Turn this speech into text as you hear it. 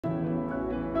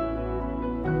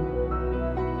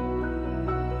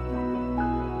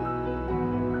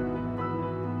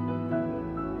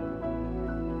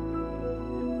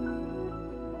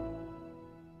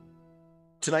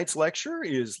Tonight's lecture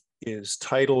is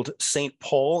titled St.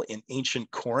 Paul in Ancient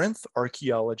Corinth,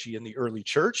 Archaeology in the Early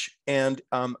Church. And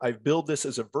I've billed this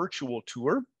as a virtual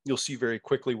tour. You'll see very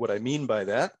quickly what I mean by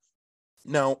that.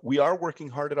 Now, we are working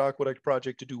hard at Aqueduct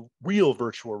Project to do real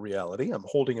virtual reality. I'm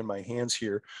holding in my hands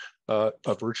here a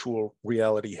virtual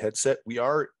reality headset. We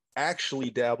are actually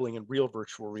dabbling in real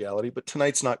virtual reality, but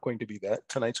tonight's not going to be that.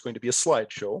 Tonight's going to be a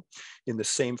slideshow in the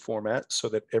same format so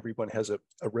that everyone has a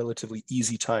relatively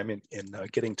easy time in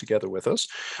getting together with us.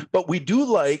 But we do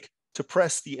like to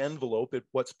press the envelope at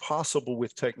what's possible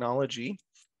with technology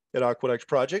at Aqueduct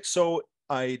Project. So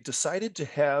I decided to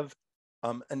have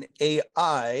an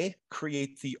AI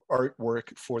create the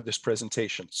artwork for this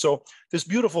presentation. So this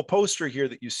beautiful poster here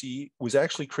that you see was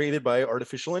actually created by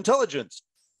artificial intelligence.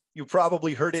 You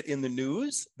probably heard it in the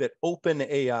news that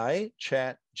OpenAI,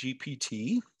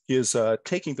 ChatGPT, is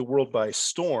taking the world by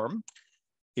storm.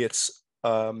 It's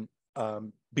become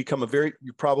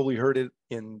you probably heard it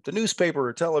in the newspaper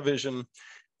or television,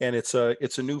 and it's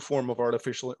a new form of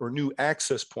new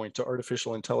access point to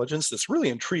artificial intelligence that's really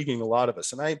intriguing a lot of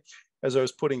us. And as I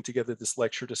was putting together this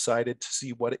lecture, decided to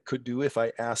see what it could do if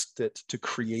I asked it to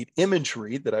create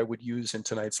imagery that I would use in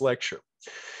tonight's lecture.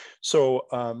 So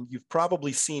you've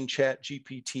probably seen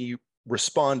ChatGPT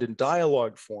respond in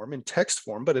dialogue form, in text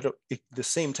form, but the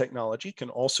same technology can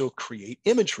also create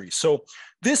imagery. So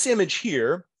this image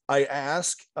here, I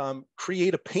ask,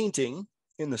 create a painting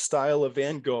in the style of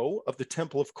Van Gogh of the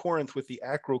Temple of Corinth with the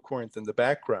Acro Corinth in the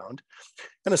background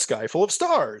and a sky full of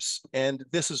stars. And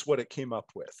this is what it came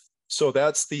up with. So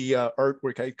that's the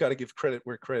artwork. I've got to give credit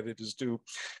where credit is due.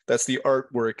 That's the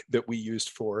artwork that we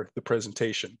used for the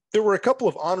presentation. There were a couple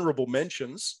of honorable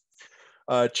mentions.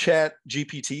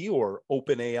 ChatGPT or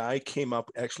OpenAI came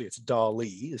up, actually it's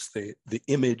DALL-E, is the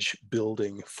image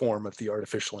building form of the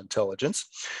artificial intelligence.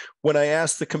 When I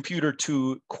asked the computer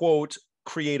to, quote,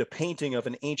 create a painting of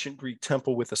an ancient Greek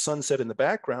temple with a sunset in the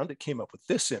background, it came up with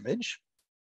this image.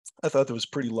 I thought that was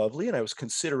pretty lovely, and I was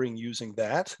considering using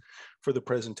that for the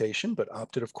presentation, but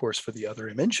opted, of course, for the other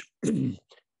image.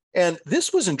 And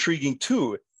this was intriguing,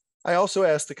 too. I also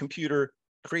asked the computer,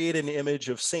 create an image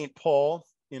of St. Paul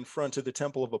in front of the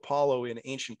Temple of Apollo in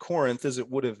ancient Corinth as it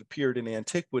would have appeared in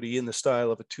antiquity in the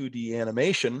style of a 2D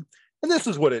animation. And this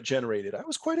is what it generated. I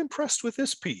was quite impressed with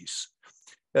this piece.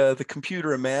 The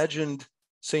computer imagined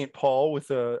St. Paul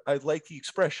with I like the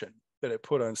expression that it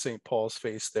put on St. Paul's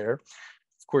face there.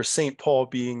 Of course, St. Paul,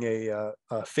 being a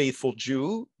faithful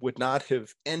Jew, would not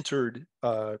have entered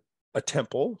a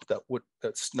temple.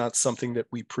 That's not something that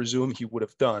we presume he would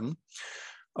have done.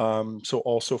 So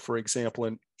also, for example,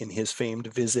 in his famed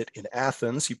visit in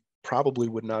Athens, he probably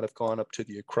would not have gone up to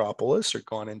the Acropolis or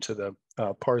gone into the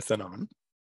Parthenon.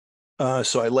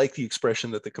 So I like the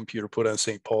expression that the computer put on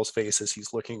St. Paul's face as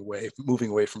he's moving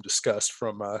away from disgust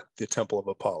from the Temple of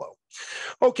Apollo.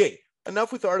 Okay.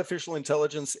 Enough with artificial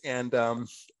intelligence and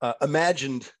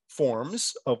imagined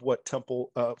forms of what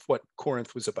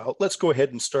Corinth was about. Let's go ahead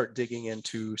and start digging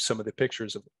into some of the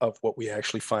pictures of what we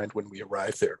actually find when we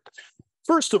arrive there.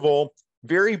 First of all,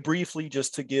 very briefly,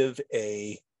 just to give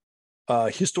a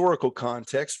historical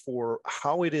context for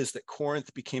how it is that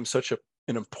Corinth became such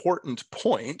an important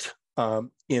point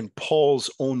in Paul's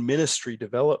own ministry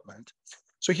development.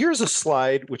 So here's a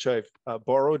slide which I've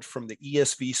borrowed from the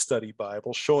ESV Study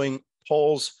Bible showing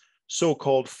Paul's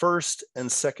so-called first and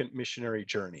second missionary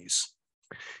journeys.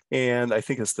 And I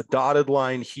think it's the dotted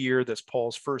line here. That's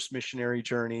Paul's first missionary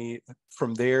journey.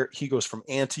 From there, he goes from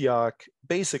Antioch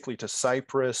basically to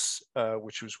Cyprus,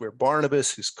 which was where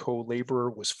Barnabas, his co-laborer,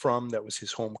 was from. That was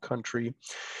his home country.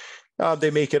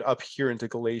 They make it up here into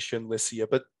Galatia and Lycia.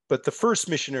 But the first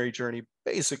missionary journey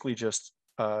basically just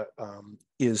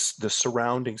is the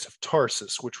surroundings of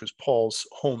Tarsus, which was Paul's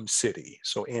home city.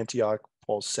 So Antioch,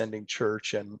 Paul's sending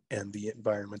church, and the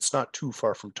environment's not too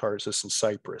far from Tarsus and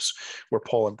Cyprus, where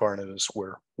Paul and Barnabas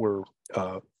were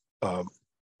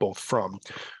both from.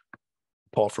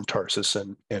 Paul from Tarsus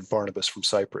and Barnabas from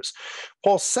Cyprus.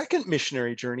 Paul's second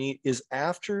missionary journey is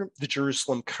after the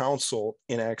Jerusalem Council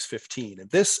in Acts 15. And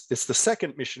this is the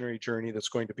second missionary journey that's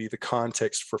going to be the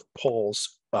context for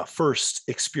Paul's first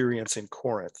experience in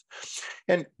Corinth.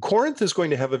 And Corinth is going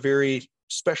to have a very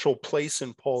special place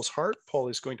in Paul's heart. Paul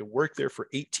is going to work there for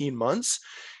 18 months.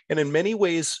 And in many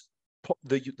ways,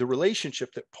 the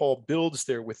relationship that Paul builds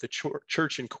there with the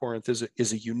church in Corinth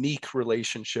is a unique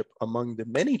relationship among the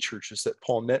many churches that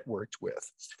Paul networked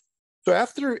with. So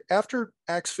after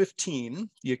Acts 15,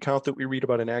 the account that we read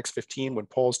about in Acts 15, when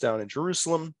Paul's down in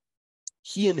Jerusalem,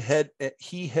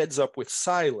 He heads up with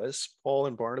Silas. Paul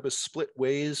and Barnabas split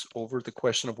ways over the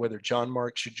question of whether John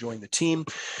Mark should join the team.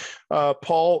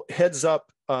 Paul heads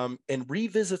up and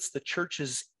revisits the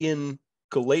churches in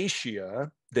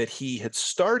Galatia that he had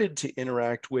started to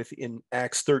interact with in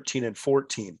Acts 13 and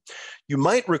 14. You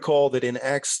might recall that in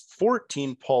Acts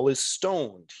 14, Paul is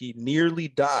stoned. He nearly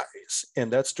dies, and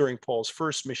that's during Paul's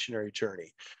first missionary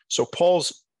journey. So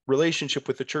Paul's relationship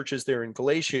with the churches there in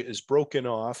Galatia is broken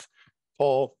off.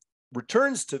 Paul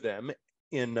returns to them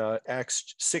in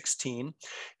Acts 16,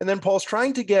 and then Paul's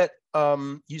trying to get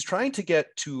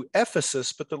to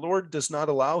Ephesus, but the Lord does not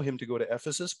allow him to go to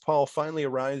Ephesus. Paul finally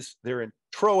arrives there in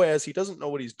Troas. He doesn't know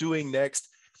what he's doing next,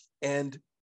 and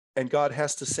God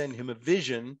has to send him a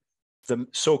vision, the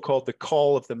so-called the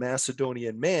call of the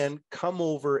Macedonian man, come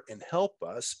over and help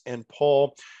us. And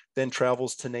Paul then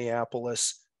travels to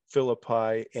Neapolis,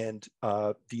 Philippi, and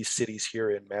these cities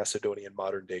here in Macedonia and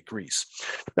modern-day Greece.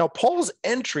 Now, Paul's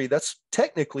entry, that's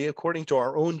technically, according to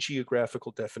our own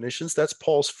geographical definitions, that's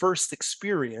Paul's first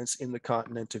experience in the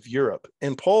continent of Europe.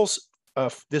 And Paul's,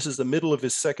 this is the middle of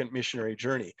his second missionary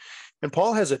journey. And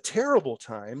Paul has a terrible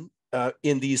time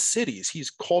in these cities. He's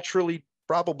culturally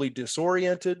probably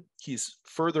disoriented. He's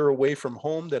further away from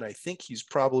home than I think he's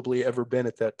probably ever been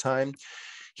at that time.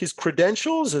 His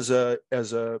credentials as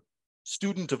a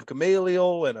student of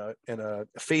Gamaliel and a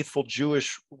faithful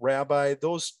Jewish rabbi,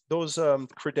 those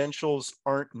credentials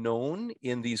aren't known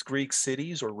in these Greek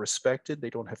cities or respected. They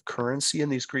don't have currency in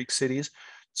these Greek cities.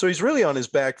 So he's really on his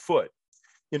back foot.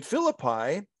 In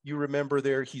Philippi, you remember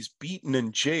there, he's beaten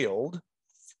and jailed.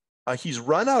 He's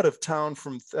run out of town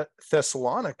from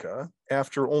Thessalonica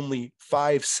after only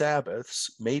 5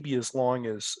 Sabbaths, maybe as long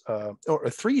as, or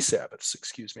 3 Sabbaths,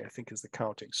 excuse me, I think is the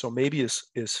counting. So maybe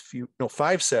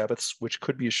 5 Sabbaths, which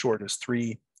could be as short as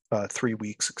 3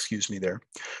 weeks, excuse me there.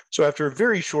 So after a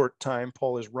very short time,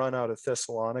 Paul is run out of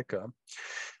Thessalonica.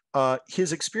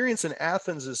 His experience in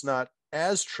Athens is not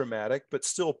as traumatic, but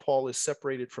still Paul is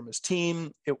separated from his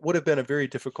team. It would have been a very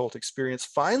difficult experience.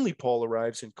 Finally, Paul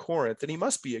arrives in Corinth, and he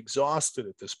must be exhausted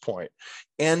at this point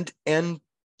and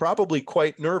probably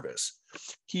quite nervous.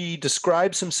 He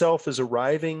describes himself as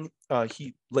arriving,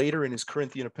 he later in his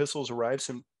Corinthian epistles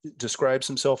describes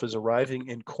himself as arriving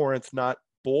in Corinth, not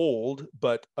bold,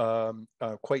 but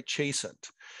quite chastened.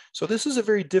 So this is a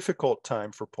very difficult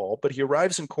time for Paul, but he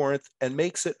arrives in Corinth and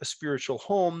makes it a spiritual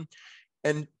home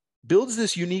and builds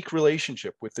this unique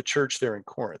relationship with the church there in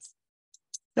Corinth.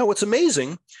 Now, what's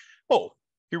amazing,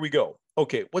 here we go.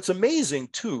 Okay, what's amazing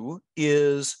too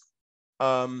is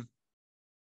the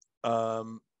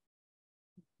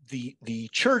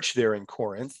church there in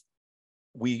Corinth.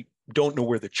 We don't know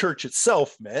where the church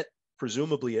itself met.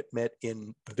 Presumably it met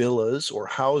in villas or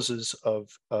houses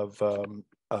of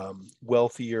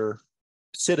wealthier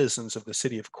citizens of the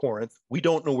city of Corinth. We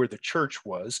don't know where the church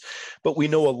was, but we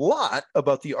know a lot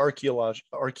about the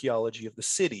archaeology of the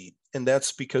city, and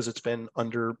that's because it's been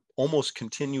under almost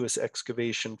continuous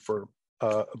excavation for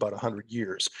about 100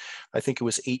 years. I think it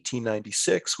was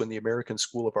 1896 when the American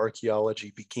School of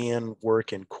Archaeology began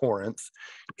work in Corinth,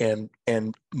 and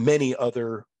many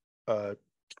other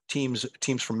teams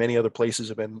from many other places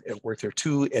have been at work there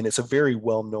too, and it's a very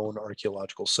well-known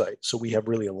archaeological site. So we have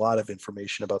really a lot of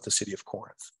information about the city of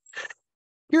Corinth.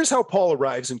 Here's how Paul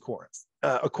arrives in Corinth,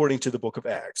 according to the book of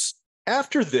Acts.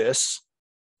 After this,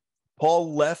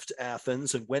 Paul left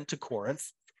Athens and went to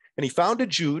Corinth, and he found a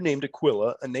Jew named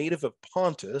Aquila, a native of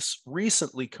Pontus,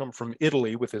 recently come from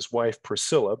Italy with his wife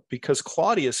Priscilla, because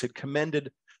Claudius had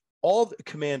commanded all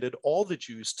the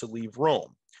Jews to leave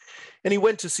Rome. And he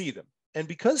went to see them. And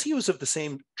because he was of the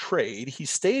same trade, he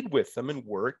stayed with them and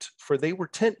worked, for they were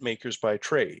tent makers by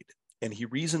trade. And he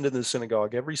reasoned in the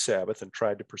synagogue every Sabbath and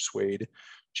tried to persuade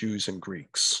Jews and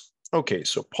Greeks. Okay,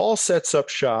 so Paul sets up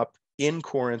shop in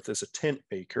Corinth as a tent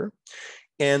maker.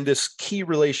 And this key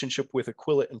relationship with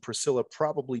Aquila and Priscilla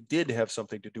probably did have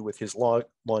something to do with his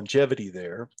longevity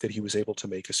there, that he was able to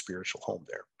make a spiritual home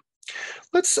there.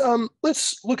 Let's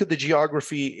look at the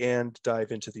geography and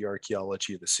dive into the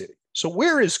archaeology of the city. So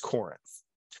where is Corinth?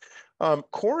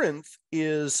 Corinth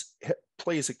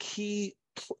plays a key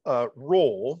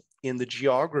role in the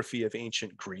geography of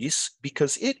ancient Greece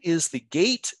because it is the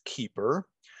gatekeeper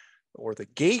or the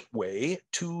gateway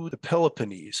to the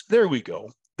Peloponnese. There we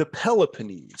go, the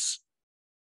Peloponnese.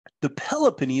 The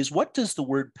Peloponnese, what does the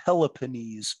word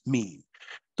Peloponnese mean?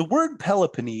 The word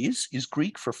Peloponnese is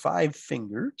Greek for 5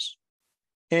 fingers,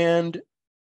 and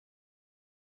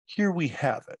here we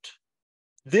have it.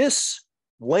 This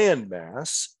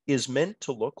landmass is meant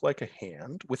to look like a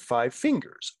hand with 5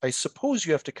 fingers. I suppose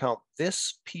you have to count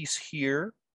this piece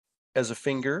here as a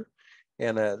finger,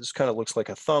 And this kind of looks like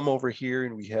a thumb over here,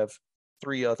 and we have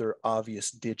 3 other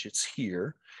obvious digits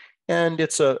here. And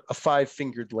it's a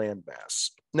 5-fingered landmass.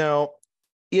 Now,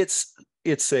 it's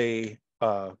a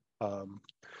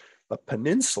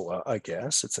peninsula, I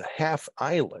guess. It's a half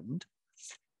island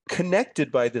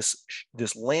connected by this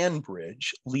land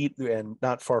bridge, and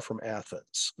not far from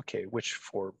Athens, okay, which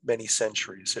for many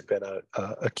centuries had been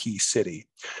a key city.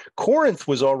 Corinth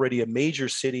was already a major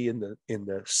city in the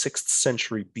 6th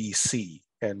century BC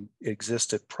and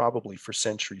existed probably for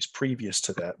centuries previous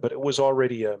to that, but it was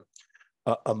already a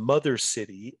mother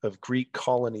city of Greek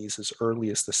colonies as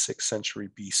early as the 6th century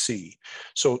BC.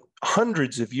 So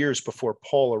hundreds of years before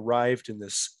Paul arrived in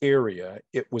this area,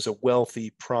 it was a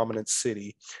wealthy, prominent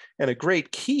city. And a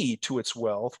great key to its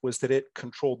wealth was that it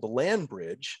controlled the land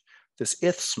bridge, this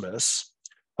isthmus,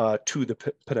 to the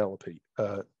Penelopes.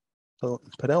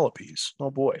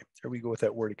 Oh boy, there we go with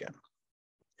that word again.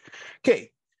 Okay,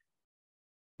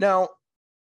 now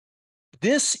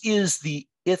this is the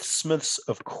Isthmus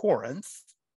of Corinth.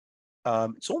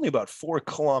 It's only about 4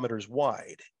 kilometers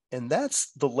wide, and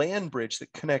that's the land bridge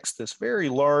that connects this very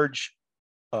large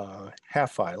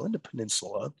half island, a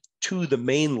peninsula, to the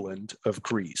mainland of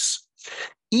Greece.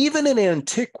 Even in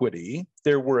antiquity,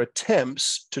 there were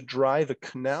attempts to drive a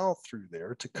canal through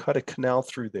there, to cut a canal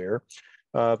through there,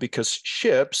 because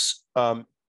ships,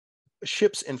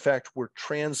 in fact, were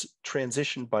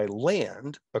transitioned by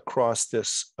land across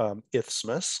this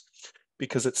isthmus,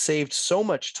 because it saved so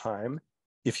much time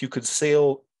if you could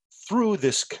sail through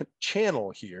this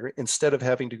channel here instead of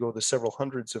having to go the several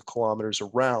hundreds of kilometers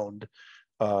around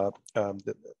the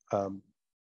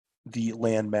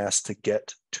landmass to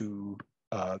get to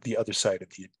the other side of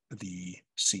the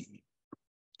sea.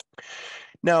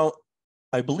 Now,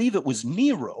 I believe it was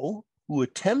Nero who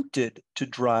attempted to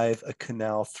drive a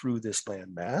canal through this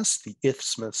landmass, the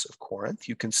Isthmus of Corinth.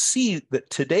 You can see that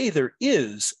today there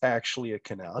is actually a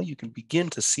canal. You can begin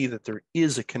to see that there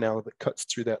is a canal that cuts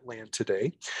through that land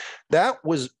today. That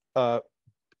was cut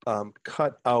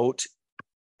out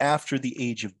after the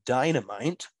age of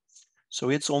dynamite. So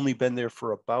it's only been there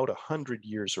for about 100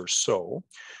 years or so.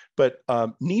 But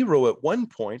Nero at one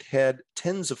point had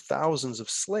tens of thousands of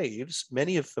slaves,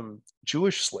 many of them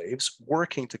Jewish slaves,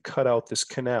 working to cut out this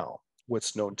canal,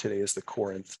 what's known today as the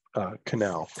Corinth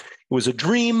Canal. It was a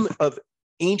dream of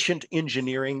ancient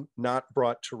engineering, not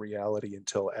brought to reality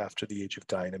until after the age of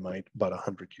dynamite, about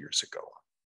 100 years ago.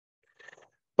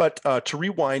 But to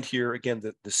rewind here, again,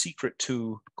 the secret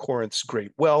to Corinth's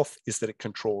great wealth is that it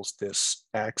controls this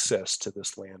access to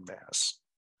this landmass.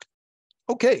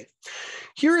 Okay,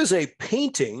 here is a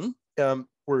painting.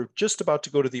 We're just about to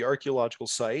go to the archaeological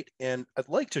site, and I'd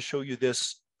like to show you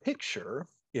this picture,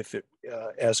 if it,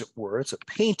 as it were. It's a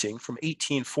painting from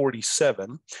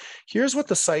 1847. Here's what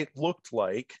the site looked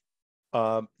like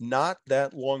not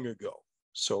that long ago.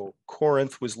 So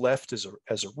Corinth was left as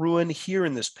a ruin. Here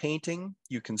in this painting,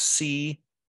 you can see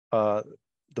the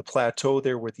plateau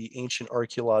there where the ancient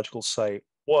archaeological site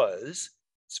was.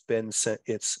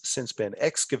 It's since been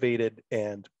excavated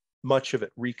and much of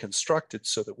it reconstructed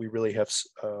so that we really have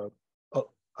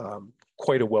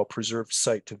quite a well-preserved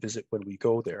site to visit when we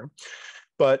go there.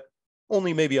 But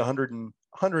only maybe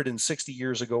 160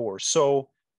 years ago or so,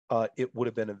 it would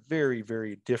have been a very,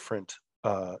 very different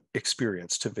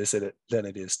experience to visit it than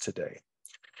it is today.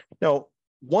 Now,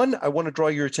 I want to draw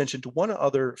your attention to one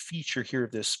other feature here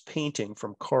of this painting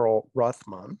from Karl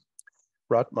Rothman,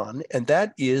 and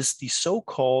that is the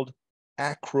so-called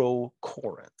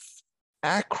Acro-Corinth.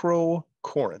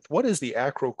 Acro-Corinth. What is the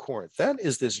Acro-Corinth? That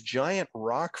is this giant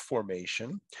rock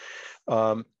formation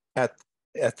at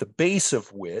the base of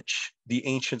which the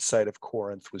ancient site of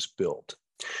Corinth was built.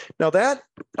 Now that,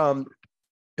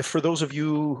 for those of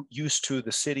you used to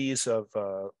the cities of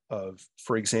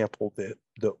for example, the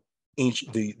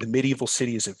medieval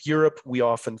cities of Europe, we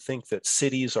often think that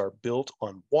cities are built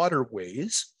on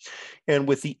waterways. And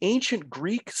with the ancient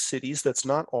Greek cities, that's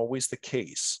not always the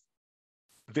case.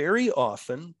 Very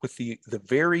often with the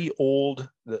very old,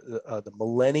 the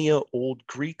millennia old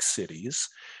Greek cities,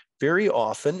 very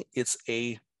often it's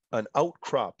an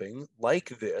outcropping like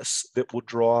this that will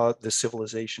draw the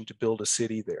civilization to build a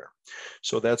city there.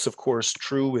 So that's of course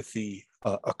true with the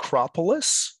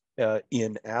Acropolis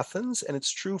in Athens, and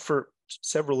it's true for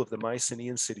several of the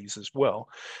Mycenaean cities as well,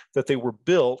 that they were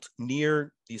built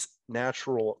near these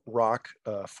natural rock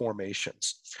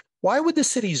formations. Why would the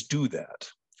cities do that?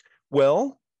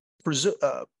 Well,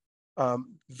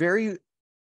 very,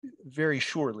 very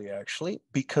surely actually,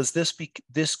 because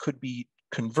this could be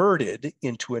converted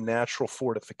into a natural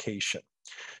fortification.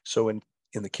 So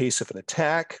in the case of an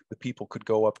attack, the people could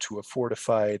go up to a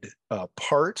fortified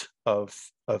part of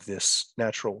this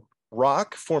natural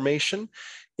rock formation,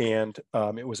 and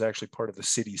it was actually part of the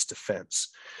city's defense.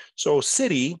 So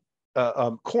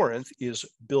Corinth is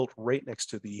built right next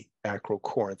to the Acro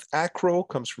Corinth. Acro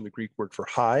comes from the Greek word for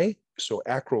high, so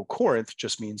Acro Corinth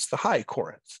just means the high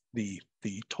Corinth, the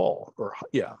tall, or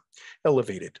yeah,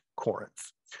 elevated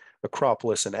Corinth.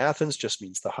 Acropolis in Athens just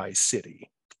means the high city.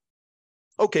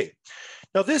 Okay,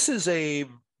 now this is a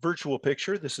virtual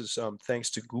picture. This is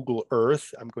thanks to Google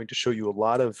Earth. I'm going to show you a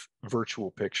lot of virtual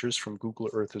pictures from Google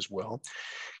Earth as well.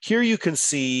 Here you can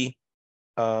see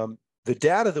the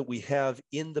data that we have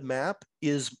in the map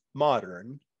is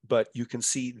modern, but you can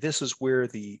see this is where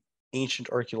the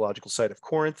ancient archaeological site of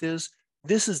Corinth is.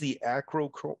 This is the Acro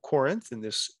Corinth in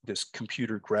this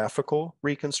computer graphical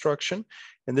reconstruction.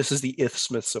 And this is the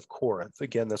Isthmus of Corinth.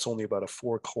 Again, that's only about a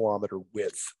 4-kilometer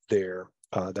width there.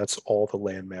 That's all the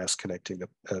landmass connecting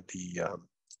the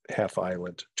half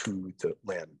island to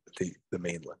the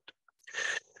mainland.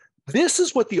 This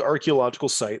is what the archaeological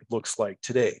site looks like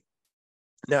today.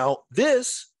 Now,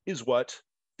 this is what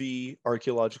the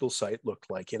archaeological site looked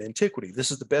like in antiquity.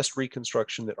 This is the best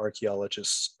reconstruction that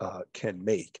archaeologists can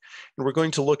make. And we're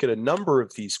going to look at a number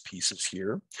of these pieces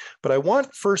here, but I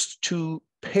want first to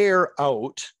pair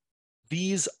out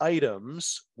these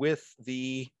items with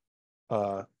the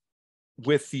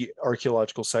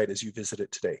archaeological site as you visit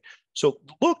it today. So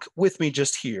look with me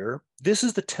just here. This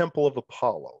is the Temple of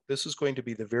Apollo. This is going to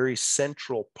be the very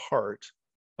central part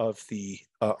of the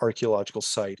archaeological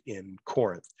site in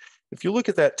Corinth. If you look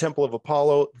at that Temple of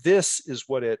Apollo, this is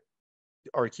what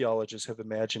archaeologists have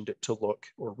imagined it to look,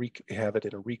 or have it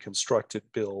in a reconstructed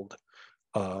build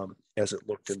as it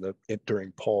looked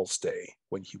during Paul's day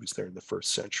when he was there in the 1st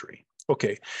century.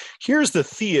 Okay, here's the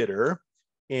theater,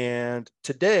 and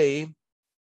today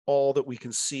all that we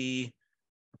can see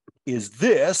is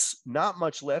this. Not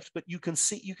much left, but you can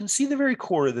see the very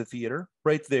core of the theater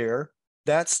right there.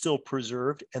 That's still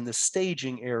preserved, and the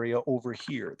staging area over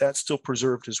here, that's still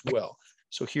preserved as well.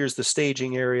 So here's the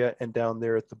staging area, and down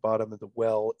there at the bottom of the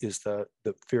well is the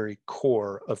very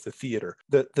core of the theater.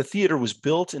 The theater was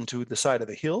built into the side of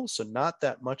the hill, so not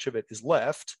that much of it is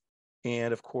left.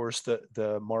 And of course,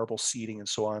 the marble seating and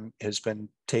so on has been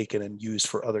taken and used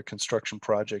for other construction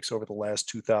projects over the last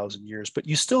 2,000 years. But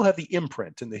you still have the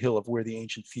imprint in the hill of where the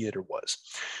ancient theater was.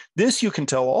 This, you can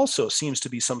tell, also seems to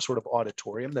be some sort of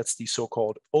auditorium. That's the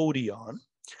so-called Odeon,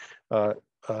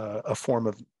 a form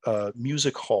of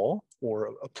music hall,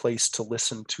 or a place to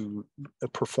listen to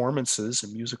performances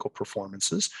and musical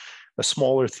performances, a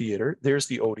smaller theater. There's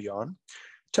the Odeon.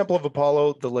 Temple of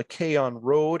Apollo, the Lycaon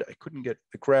Road. I couldn't get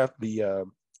the graph.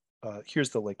 Here's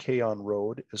the Lycaon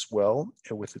Road as well,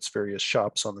 and with its various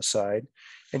shops on the side.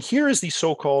 And here is the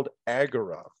so-called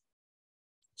Agora.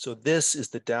 So this is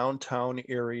the downtown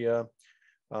area.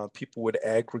 People would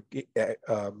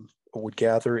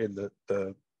gather in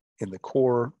the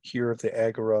core here of the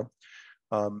Agora.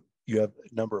 You have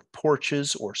a number of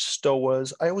porches or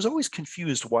stoas. I was always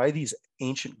confused why these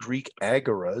ancient Greek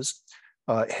agoras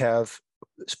have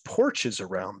porches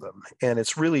around them, and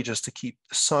it's really just to keep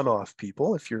the sun off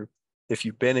people. If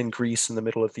you've been in Greece in the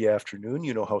middle of the afternoon,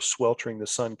 you know how sweltering the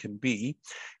sun can be.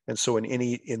 And so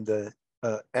in the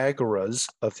agoras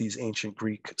of these ancient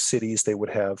Greek cities, they would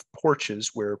have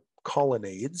porches, where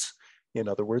colonnades, in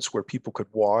other words, where people could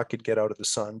walk and get out of the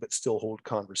sun but still hold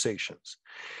conversations.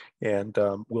 And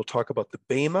we'll talk about the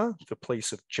Bema, the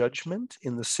place of judgment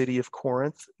in the city of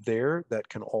Corinth there. That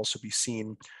can also be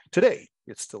seen today.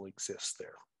 It still exists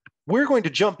there. We're going to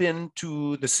jump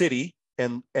into the city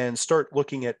and start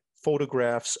looking at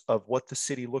photographs of what the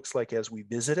city looks like as we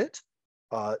visit it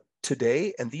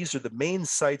today. And these are the main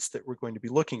sites that we're going to be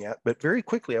looking at. But very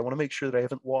quickly, I want to make sure that I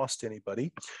haven't lost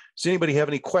anybody. Does anybody have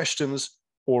any questions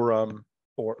or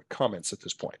comments at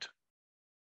this point?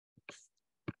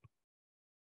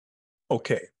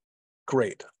 Okay,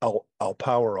 great. I'll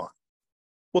power on.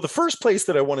 Well, the first place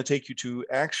that I want to take you to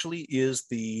actually is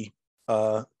the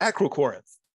Acro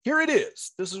Corinth. Here it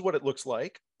is. This is what it looks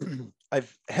like.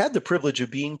 I've had the privilege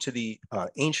of being to the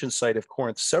ancient site of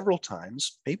Corinth several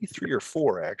times, maybe 3 or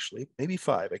 4 actually, maybe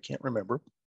 5, I can't remember.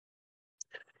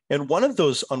 And on one of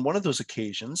those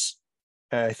occasions,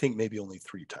 I think maybe only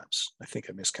 3 times. I think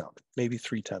I miscounted. Maybe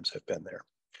 3 times I've been there.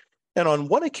 And on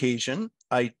one occasion,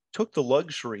 I took the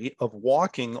luxury of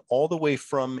walking all the way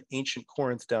from ancient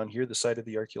Corinth down here, the site of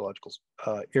the archaeological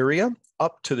area,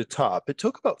 up to the top. It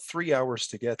took about 3 hours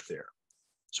to get there.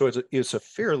 So it's a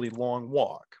fairly long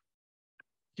walk.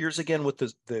 Here's again what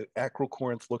the Acro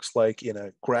Corinth looks like in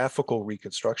a graphical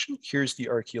reconstruction. Here's the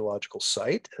archaeological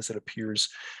site as it appears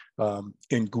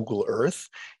in Google Earth.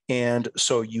 And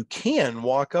so you can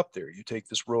walk up there. You take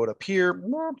this road up here.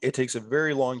 It takes a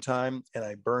very long time. And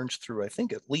I burned through, I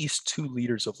think, at least 2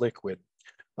 liters of liquid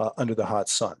under the hot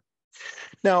sun.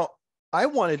 Now, I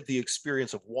wanted the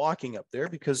experience of walking up there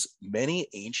because many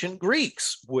ancient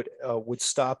Greeks would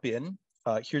stop in.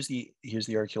 Here's the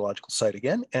archaeological site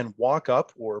again, and walk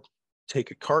up or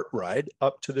take a cart ride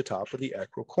up to the top of the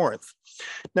Acrocorinth.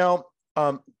 Now,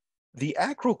 the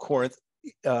Acrocorinth,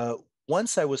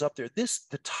 once I was up there,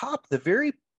 the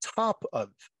very top of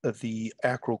the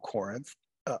Acrocorinth,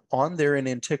 on there in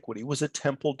antiquity, was a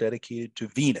temple dedicated to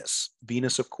Venus.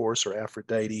 Venus, of course, or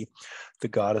Aphrodite, the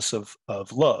goddess of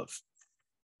love.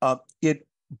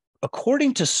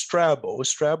 According to Strabo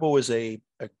is an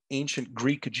ancient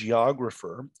Greek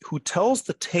geographer who tells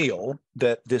the tale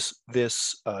that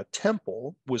this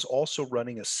temple was also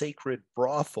running a sacred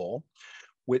brothel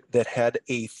that had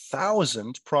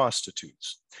 1,000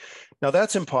 prostitutes. Now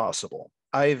that's impossible.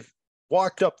 I've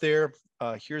walked up there.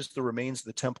 Here's the remains of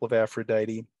the Temple of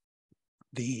Aphrodite.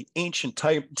 The ancient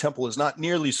temple is not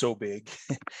nearly so big.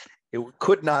 It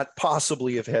could not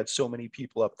possibly have had so many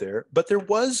people up there, but there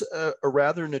was a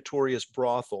rather notorious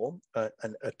brothel,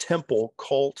 a temple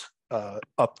cult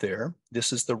up there.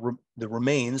 This is the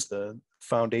remains, the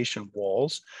foundation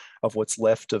walls of what's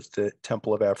left of the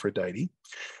Temple of Aphrodite.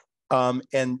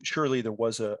 And surely there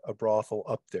was a brothel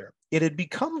up there. It had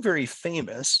become very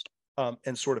famous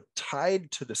and sort of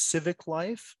tied to the civic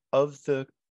life of the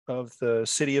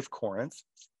city of Corinth.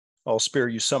 I'll spare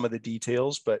you some of the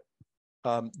details, but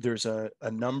there's a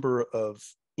number of,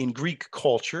 in Greek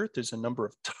culture, there's a number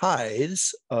of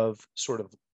ties of sort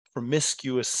of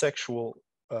promiscuous sexual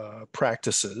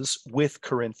practices with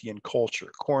Corinthian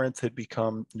culture. Corinth had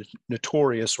become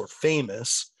notorious or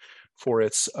famous for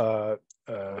its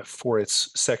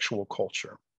sexual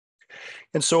culture.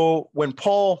 And so when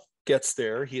Paul gets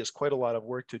there, he has quite a lot of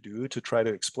work to do to try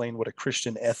to explain what a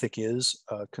Christian ethic is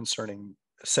concerning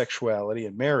sexuality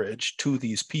and marriage to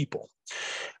these people.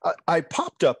 I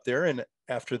popped up there, and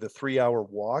after the 3-hour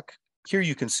walk, here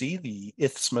you can see the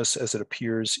isthmus as it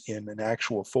appears in an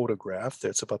actual photograph.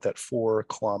 That's about that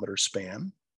 4-kilometer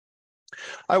span.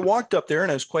 I walked up there,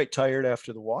 and I was quite tired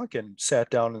after the walk, and sat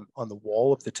down on the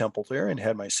wall of the temple there and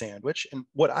had my sandwich. And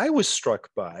what I was struck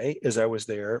by as I was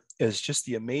there is just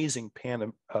the amazing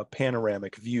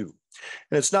panoramic view.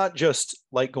 And it's not just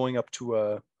like going up to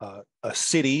a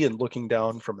city and looking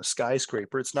down from a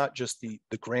skyscraper. It's not just the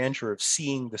grandeur of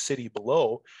seeing the city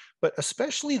below, but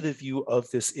especially the view of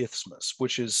this isthmus,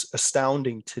 which is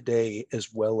astounding today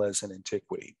as well as in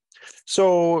antiquity.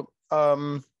 So,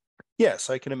 yes,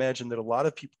 I can imagine that a lot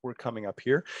of people were coming up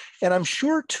here. And I'm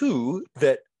sure, too,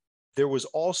 that there was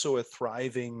also a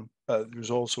thriving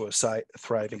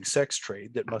sex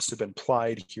trade that must have been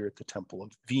plied here at the Temple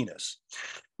of Venus.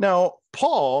 Now,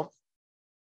 Paul,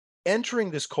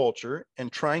 entering this culture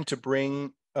and trying to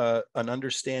bring an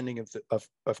understanding of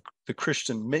the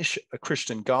Christian mission, a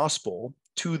Christian gospel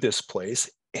to this place,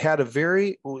 had a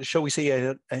very, shall we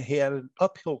say, he had an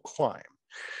uphill climb.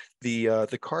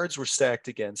 The cards were stacked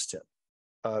against him.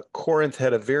 Corinth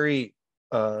had a very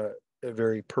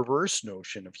perverse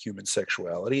notion of human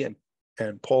sexuality,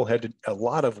 and Paul had a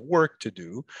lot of work to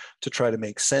do to try to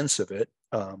make sense of it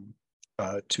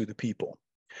to the people,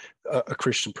 a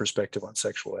Christian perspective on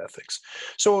sexual ethics.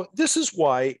 So this is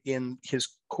why in his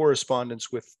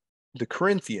correspondence with the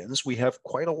Corinthians, we have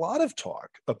quite a lot of talk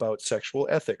about sexual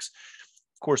ethics.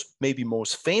 Of course, maybe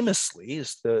most famously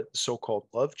is the so-called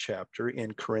love chapter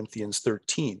in Corinthians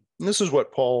 13. And this is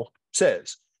what Paul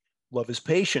says. Love is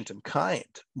patient and kind.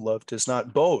 Love does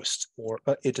not boast, or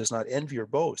it does not envy or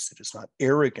boast. It is not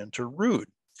arrogant or rude.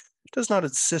 It does not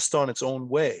insist on its own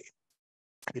way.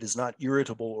 It is not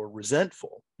irritable or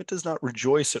resentful. It does not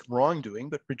rejoice at wrongdoing,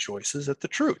 but rejoices at the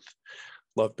truth.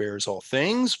 Love bears all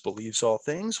things, believes all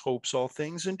things, hopes all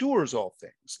things, endures all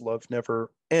things. Love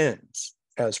never ends.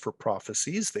 As for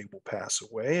prophecies, they will pass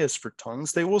away. As for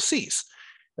tongues, they will cease.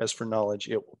 As for knowledge,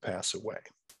 it will pass away.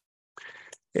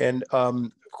 And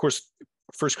of course,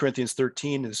 1 Corinthians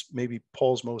 13 is maybe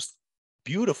Paul's most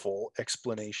beautiful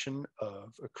explanation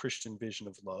of a Christian vision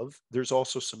of love. There's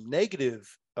also some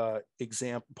negative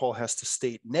example. Paul has to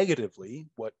state negatively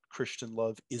what Christian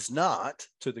love is not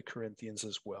to the Corinthians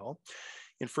as well.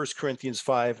 In 1 Corinthians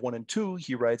 5, 1 and 2,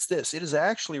 he writes this: it is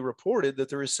actually reported that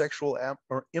there is sexual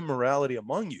immorality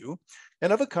among you,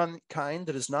 and of a kind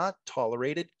that is not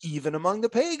tolerated even among the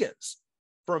pagans.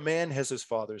 For a man has his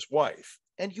father's wife,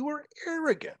 and you are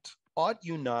arrogant. Ought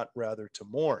you not rather to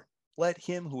mourn? Let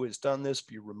him who has done this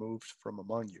be removed from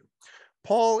among you.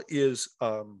 Paul is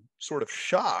sort of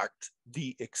shocked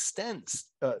the extent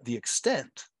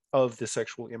of the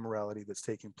sexual immorality that's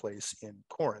taking place in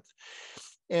Corinth.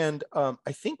 And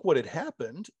I think what had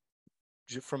happened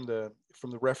from the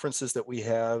references that we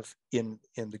have in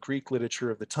the Greek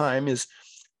literature of the time is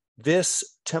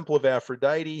this temple of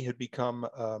Aphrodite had become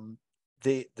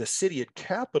the city had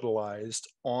capitalized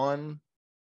on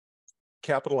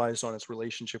its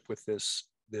relationship with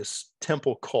this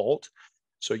temple cult.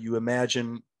 So you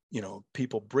imagine,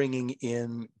 people bringing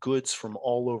in goods from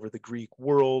all over the Greek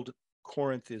world.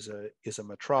 Corinth is a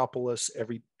metropolis.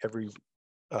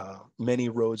 Many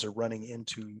roads are running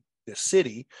into this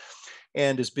city,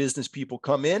 and as business people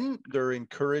come in, they're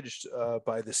encouraged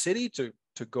by the city to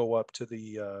go up to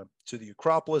the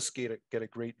Acropolis, get a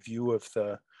great view of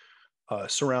the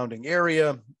surrounding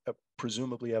area,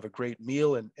 presumably have a great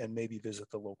meal, and maybe visit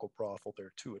the local brothel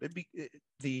there too.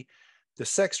 The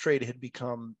sex trade had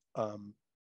become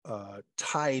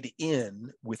tied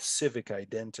in with civic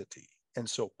identity, and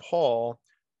so Paul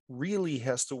really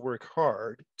has to work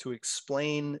hard to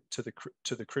explain to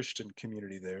the Christian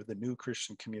community there, the new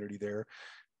Christian community there,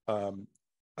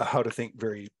 how to think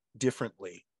very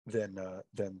differently than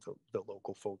the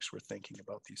local folks were thinking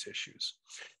about these issues.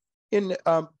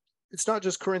 It's not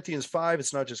just Corinthians 5,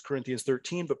 it's not just Corinthians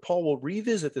 13, but Paul will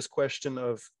revisit this question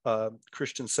of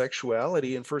Christian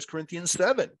sexuality in 1 Corinthians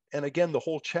 7. And again, the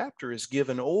whole chapter is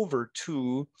given over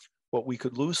to what we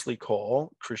could loosely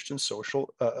call Christian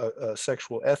sexual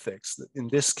ethics. In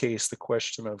this case, the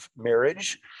question of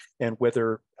marriage and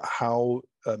how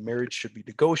marriage should be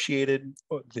negotiated,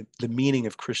 the meaning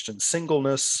of Christian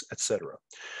singleness, etc.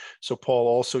 So Paul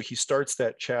also, he starts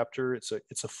that chapter. It's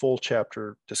a full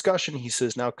chapter discussion. He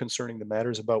says, now concerning the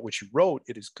matters about which you wrote,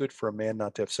 it is good for a man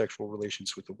not to have sexual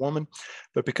relations with a woman,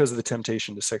 but because of the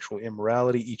temptation to sexual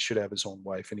immorality, each should have his own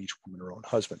wife and each woman her own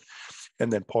husband.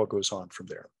 And then Paul goes on from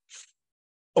there.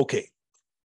 Okay.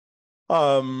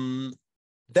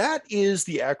 That is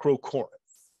the Acro-Corinth.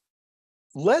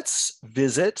 Let's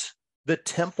visit the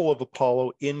Temple of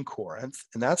Apollo in Corinth,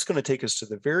 and that's going to take us to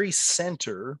the very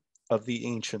center of the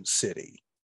ancient city.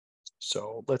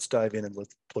 So let's dive in and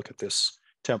look at this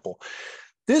temple.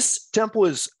 This temple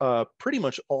is pretty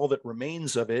much all that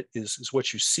remains of it is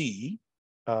what you see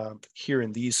here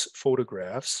in these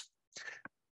photographs.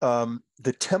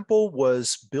 The temple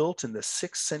was built in the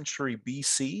 6th century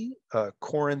BC.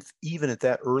 Corinth, even at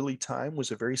that early time,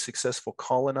 was a very successful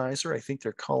colonizer. I think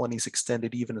their colonies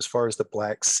extended even as far as the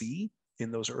Black Sea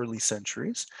in those early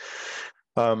centuries.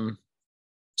 During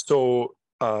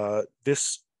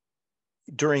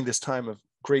this time of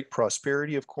great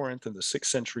prosperity of Corinth in the 6th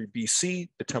century BC,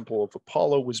 the Temple of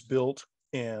Apollo was built.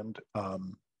 And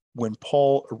when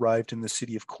Paul arrived in the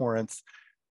city of Corinth,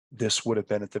 this would have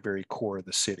been at the very core of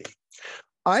the city.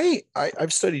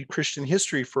 I've studied Christian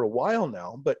history for a while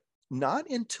now, but not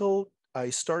until I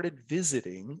started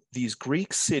visiting these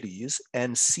Greek cities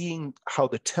and seeing how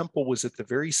the temple was at the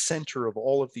very center of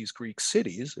all of these Greek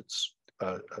cities. It's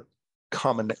a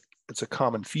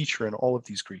common feature in all of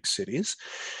these Greek cities.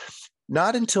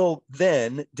 Not until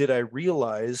then did I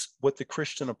realize what the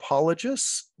Christian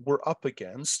apologists were up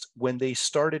against when they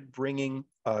started bringing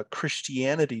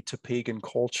Christianity to pagan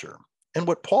culture. And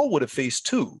what Paul would have faced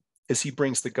too, as he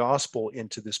brings the gospel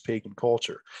into this pagan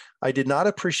culture. I did not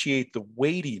appreciate the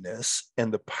weightiness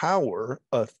and the power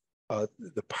of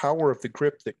the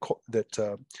grip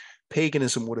that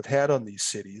paganism would have had on these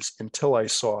cities until I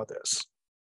saw this.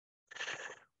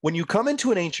 When you come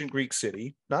into an ancient Greek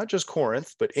city, not just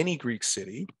Corinth, but any Greek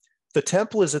city, the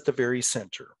temple is at the very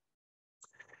center.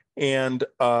 And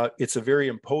it's a very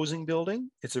imposing building.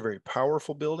 It's a very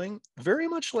powerful building, very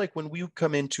much like when we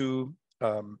come into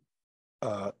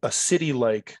a city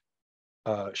like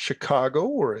Chicago,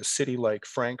 or a city like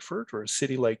Frankfurt, or a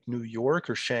city like New York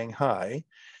or Shanghai.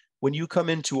 When you come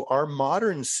into our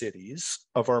modern cities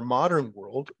of our modern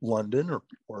world, London,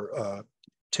 or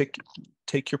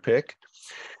take your pick,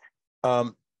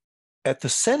 at the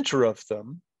center of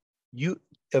them,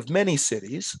 of many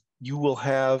cities, you will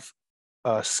have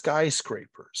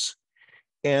skyscrapers.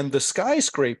 And the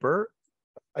skyscraper,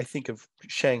 I think of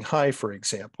Shanghai, for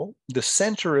example, the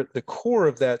center at the core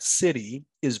of that city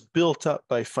is built up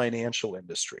by financial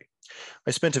industry.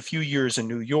 I spent a few years in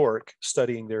New York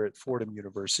studying there at Fordham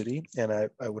University, and I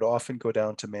would often go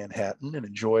down to Manhattan and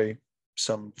enjoy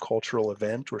some cultural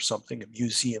event or something, a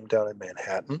museum down in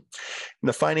Manhattan. And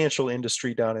the financial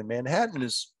industry down in Manhattan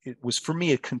it was for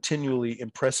me a continually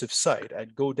impressive sight.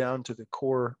 I'd go down to the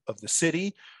core of the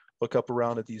city, look up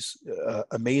around at these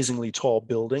amazingly tall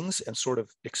buildings and sort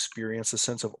of experience a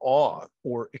sense of awe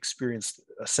or experience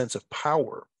a sense of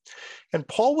power. And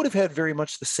Paul would have had very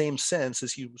much the same sense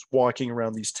as he was walking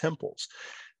around these temples.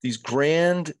 these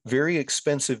grand, very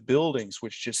expensive buildings,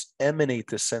 which just emanate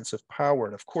this sense of power.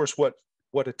 And of course, what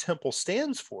a temple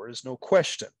stands for is no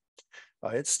question.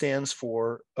 It stands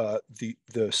for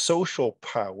the social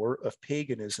power of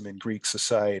paganism in Greek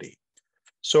society.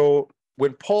 So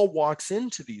when Paul walks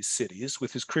into these cities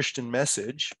with his Christian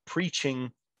message,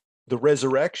 preaching the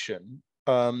resurrection,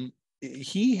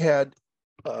 he had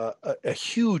a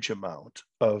huge amount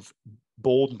of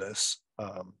boldness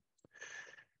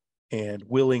and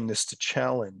willingness to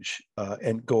challenge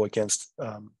and go against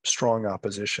strong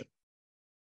opposition.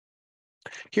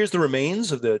 Here's the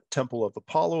remains of the Temple of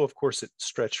Apollo. Of course, it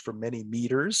stretched for many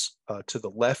meters to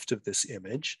the left of this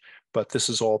image, but this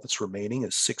is all that's remaining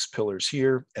is 6 pillars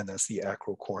here, and that's the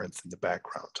Corinth in the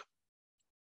background.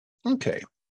 Okay.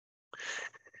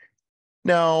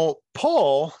 Now,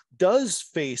 Paul does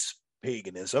face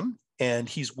paganism, and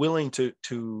he's willing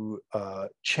to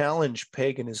challenge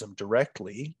paganism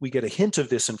directly. We get a hint of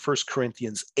this in 1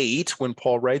 Corinthians 8 when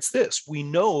Paul writes this: "We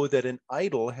know that an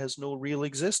idol has no real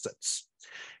existence,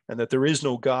 and that there is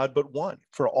no God but one.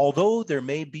 For although there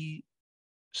may be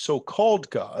so-called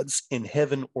gods in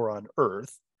heaven or on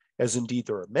earth, as indeed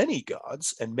there are many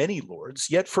gods and many lords,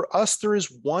 yet for us there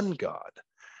is one God,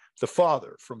 the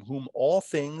Father, from whom all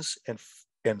things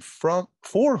and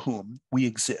for whom we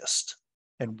exist,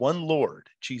 and one Lord,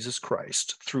 Jesus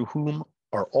Christ, through whom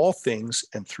are all things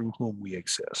and through whom we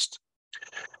exist."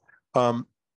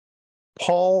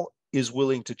 Paul is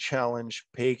willing to challenge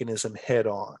paganism head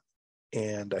on.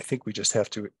 And I think we just have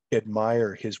to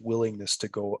admire his willingness to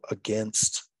go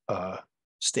against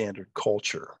standard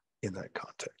culture in that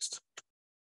context.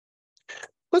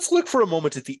 Let's look for a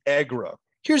moment at the Agora.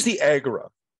 Here's the Agora.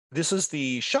 This is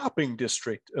the shopping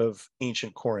district of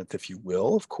ancient Corinth, if you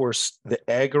will. Of course, the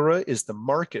Agora is the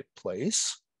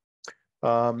marketplace.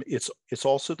 It's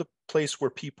also the place where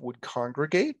people would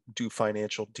congregate, do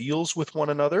financial deals with one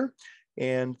another.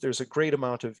 And there's a great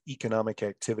amount of economic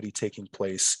activity taking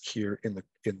place here in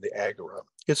the Agora.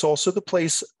 It's also the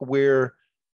place where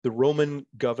the Roman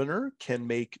governor can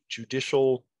make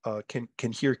judicial,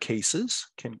 can hear cases,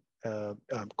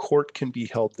 court can be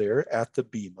held there at the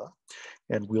Bema,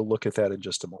 and we'll look at that in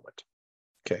just a moment.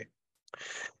 Okay,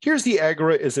 here's the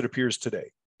Agora as it appears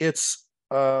today. It's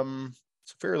a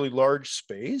fairly large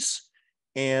space,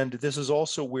 and this is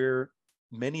also where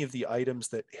many of the items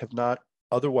that have not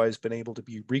otherwise been able to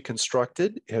be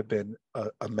reconstructed have been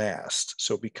amassed.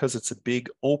 So because it's a big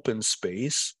open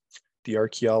space, the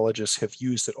archaeologists have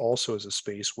used it also as a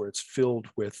space where it's filled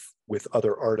with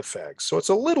other artifacts. So it's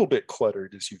a little bit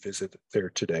cluttered as you visit there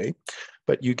today,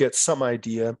 but you get some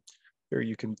idea, or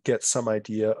you can get some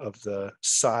idea of the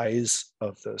size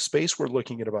of the space. We're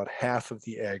looking at about half of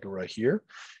the Agora here.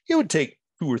 It would take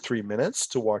 2 or 3 minutes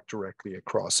to walk directly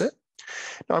across it.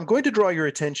 Now I'm going to draw your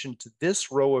attention to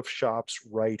this row of shops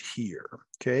right here,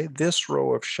 okay? This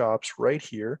row of shops right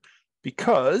here,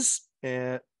 because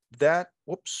that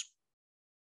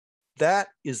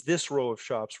is this row of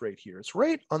shops right here. It's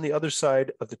right on the other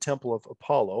side of the Temple of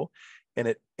Apollo, and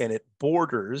it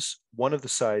borders one of the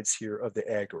sides here of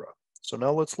the Agora. So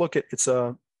now let's look at,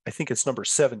 I think it's number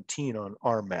 17 on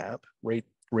our map, right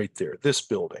there, this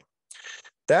building.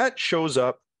 That shows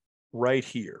up right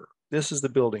here. This is the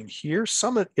building here.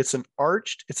 It's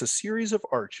a series of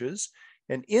arches.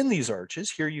 And in these arches,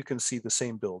 here you can see the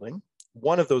same building.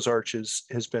 One of those arches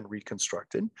has been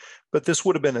reconstructed, but this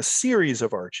would have been a series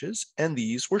of arches, and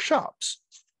these were shops.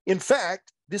 In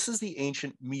fact, this is the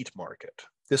ancient meat market.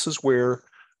 This is where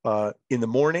in the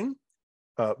morning,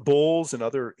 bulls and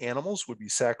other animals would be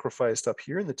sacrificed up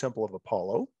here in the Temple of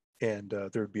Apollo. And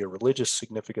there would be a religious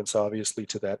significance, obviously,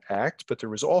 to that act, but there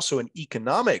was also an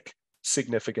economic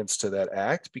significance to that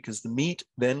act because the meat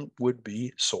then would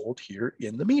be sold here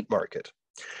in the meat market.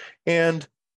 And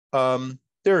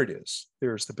there it is.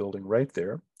 There's the building right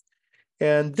there.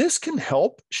 And this can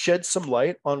help shed some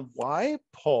light on why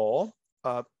Paul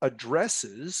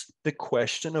addresses the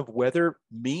question of whether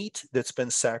meat that's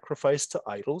been sacrificed to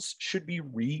idols should be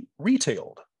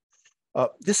retailed.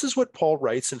 This is what Paul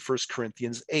writes in 1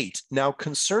 Corinthians 8. Now,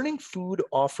 concerning food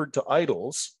offered to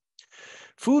idols,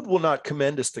 food will not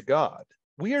commend us to God.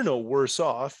 We are no worse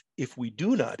off if we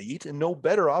do not eat, and no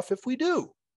better off if we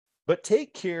do. But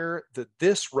take care that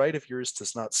this right of yours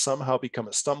does not somehow become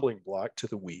a stumbling block to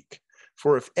the weak.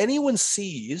 For if anyone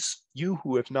sees you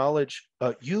who have knowledge,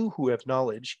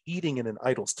 eating in an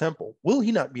idol's temple, will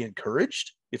he not be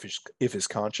encouraged, if his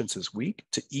conscience is weak,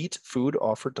 to eat food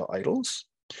offered to idols?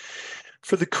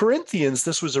 For the Corinthians,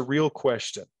 this was a real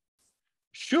question.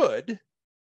 Should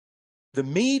the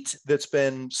meat that's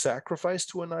been sacrificed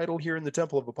to an idol here in the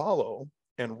Temple of Apollo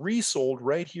and resold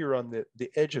right here on the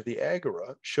edge of the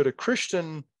agora, should a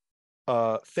Christian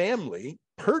family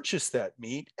purchase that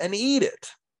meat and eat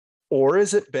it? Or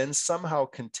has it been somehow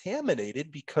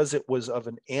contaminated because it was of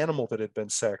an animal that had been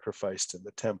sacrificed in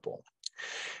the temple?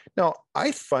 Now,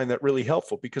 I find that really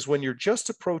helpful because when you're just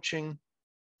approaching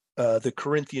the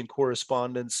Corinthian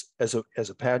correspondence as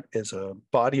a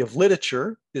body of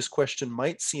literature, this question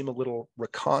might seem a little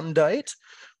recondite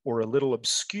or a little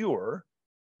obscure.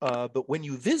 But when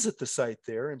you visit the site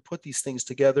there and put these things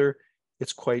together,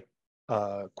 it's quite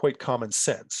common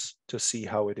sense to see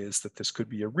how it is that this could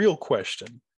be a real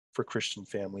question for Christian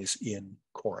families in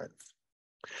Corinth.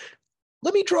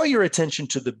 Let me draw your attention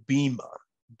to the bema.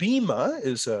 Bema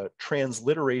is a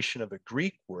transliteration of a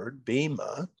Greek word,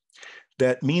 bema,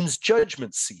 that means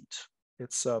judgment seat.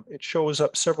 It shows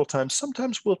up several times.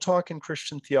 Sometimes we'll talk in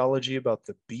Christian theology about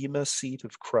the bema seat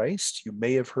of Christ. You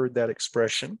may have heard that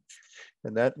expression.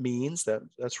 And that means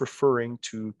that's referring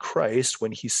to Christ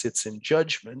when he sits in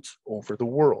judgment over the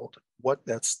world.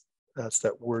 That's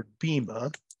that word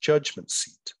bema, judgment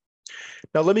seat.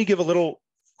 Now, let me give a little,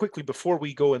 quickly before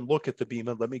we go and look at the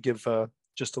bema, let me give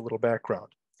just a little background.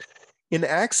 In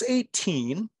Acts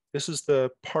 18, this is the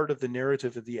part of the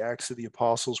narrative of the Acts of the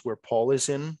Apostles where Paul is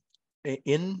in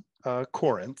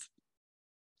Corinth.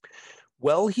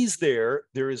 While he's there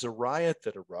is a riot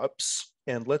that erupts,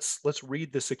 and let's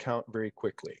read this account very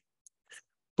quickly.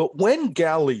 But when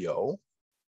Gallio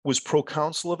was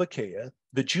proconsul of Achaia,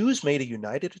 the Jews made a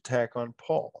united attack on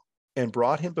Paul and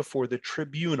brought him before the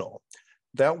tribunal.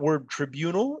 That word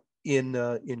tribunal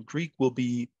in Greek will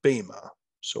be bema.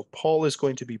 So Paul is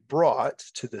going to be brought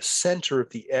to the center of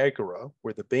the agora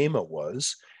where the bema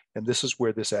was, and this is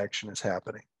where this action is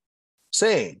happening,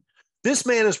 saying, "This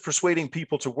man is persuading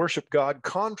people to worship God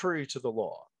contrary to the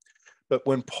law." But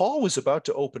when Paul was about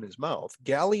to open his mouth,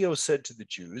 Gallio said to the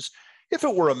Jews, "If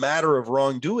it were a matter of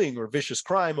wrongdoing or vicious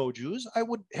crime, O Jews, I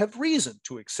would have reason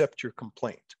to accept your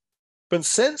complaint. But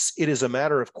since it is a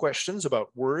matter of questions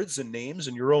about words and names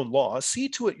in your own law, see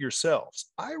to it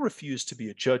yourselves. I refuse to be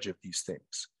a judge of these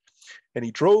things." And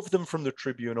he drove them from the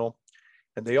tribunal,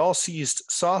 and they all seized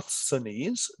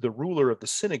Sosthenes, the ruler of the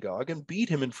synagogue, and beat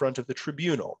him in front of the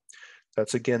tribunal.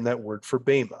 That's again that word for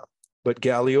bema. But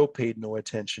Gallio paid no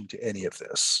attention to any of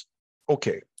this.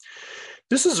 Okay,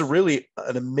 this is really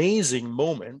an amazing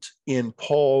moment in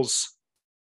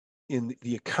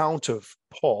the account of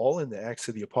Paul in the Acts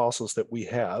of the Apostles that we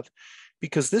have,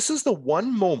 because this is the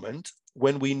one moment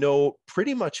when we know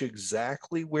pretty much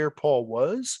exactly where Paul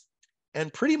was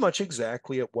and pretty much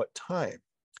exactly at what time.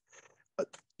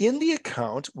 In the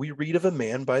account, we read of a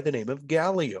man by the name of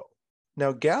Gallio.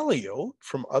 Now, Gallio,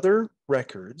 from other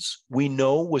records, we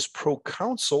know was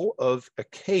proconsul of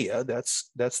Achaia.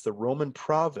 That's the Roman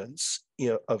province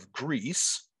of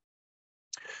Greece.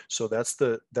 So that's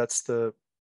the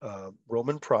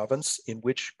Roman province in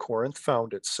which Corinth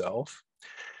found itself.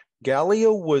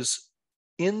 Gallio was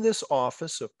in this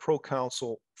office of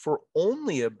proconsul for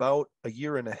only about a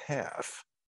year and a half,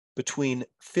 between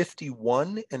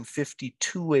 51 and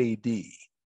 52 AD.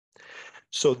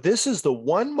 So this is the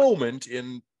one moment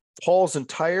in Paul's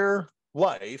entire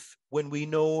life when we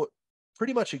know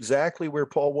pretty much exactly where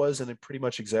Paul was and pretty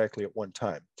much exactly at one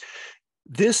time.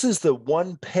 This is the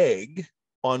one peg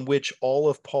on which all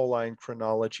of Pauline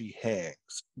chronology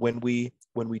hangs. When we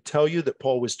tell you that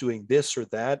Paul was doing this or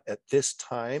that at this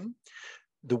time,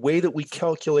 the way that we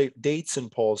calculate dates in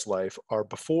Paul's life are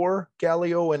before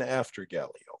Gallio and after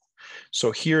Gallio.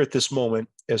 So here at this moment,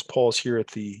 as Paul's here at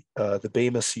the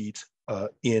bema seat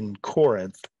in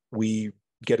Corinth, we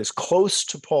get as close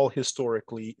to Paul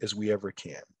historically as we ever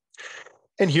can.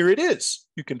 And here it is.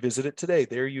 You can visit it today.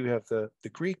 There you have the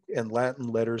Greek and Latin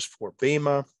letters for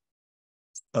bema.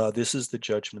 This is the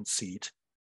judgment seat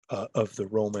of the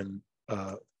Roman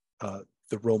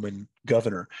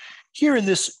governor. Here in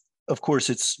this, of course,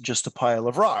 it's just a pile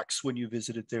of rocks when you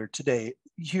visit it there today.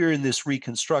 Here in this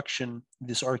reconstruction,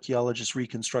 this archaeologist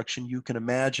reconstruction, you can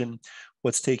imagine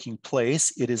what's taking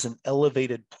place. It is an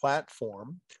elevated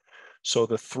platform. So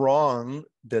the throng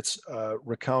that's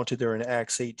recounted there in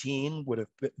Acts 18 would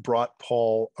have brought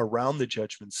Paul around the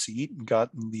judgment seat and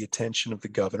gotten the attention of the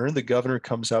governor. The governor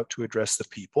comes out to address the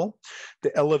people.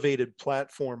 The elevated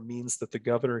platform means that the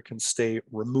governor can stay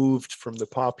removed from the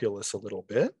populace a little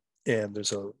bit. And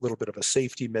there's a little bit of a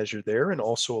safety measure there, and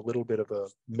also a little bit of a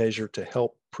measure to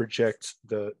help project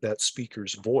that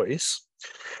speaker's voice.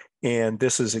 And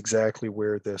this is exactly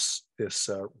where this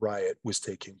riot was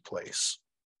taking place.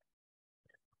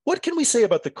 What can we say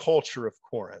about the culture of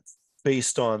Corinth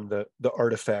based on the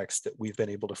artifacts that we've been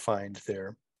able to find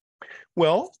there?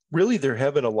 Well, really, there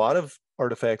have been a lot of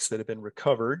artifacts that have been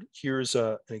recovered. Here's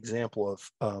an example of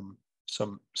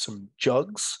some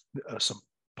jugs, some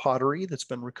pottery that's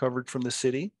been recovered from the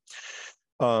city.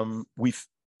 We've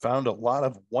found a lot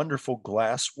of wonderful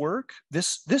glass work.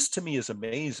 This to me is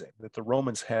amazing that the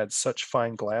Romans had such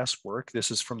fine glass work.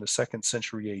 This is from the 2nd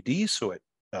century AD, so it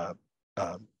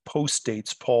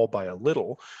post-dates Paul by a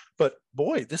little. But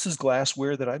boy, this is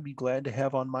glassware that I'd be glad to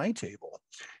have on my table.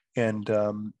 And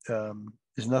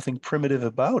there's nothing primitive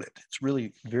about it. It's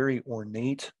really very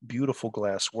ornate, beautiful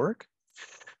glass work.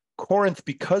 Corinth,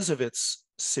 because of its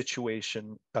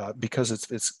situation, because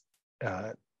its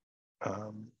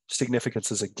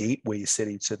significance as a gateway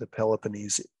city to the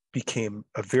Peloponnese, it became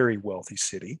a very wealthy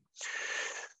city.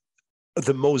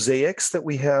 The mosaics that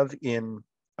we have in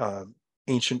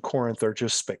ancient Corinth are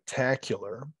just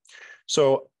spectacular.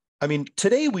 So, I mean,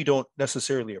 today we don't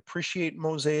necessarily appreciate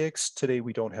mosaics. Today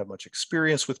we don't have much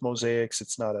experience with mosaics.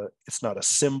 It's not a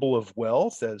symbol of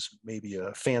wealth as maybe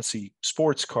a fancy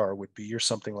sports car would be or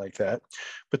something like that.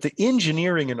 But the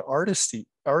engineering and artistry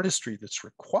that's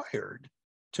required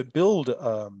to build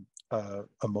a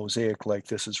mosaic like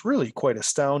this is really quite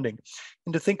astounding.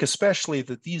 And to think especially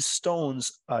that these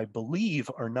stones, I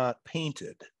believe, are not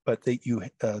painted, but that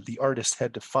the artist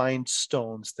had to find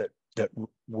stones that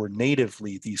were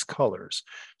natively these colors.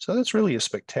 So that's really a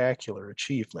spectacular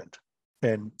achievement.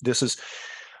 And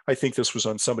I think this was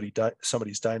on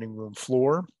somebody's dining room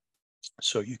floor.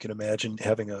 So you can imagine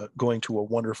going to a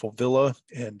wonderful villa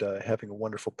and having a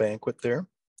wonderful banquet there.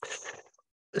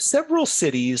 Several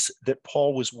cities that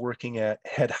Paul was working at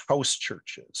had house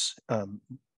churches.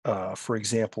 For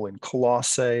example, in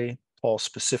Colossae, Paul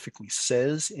specifically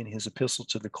says in his epistle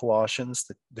to the Colossians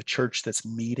that the church that's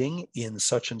meeting in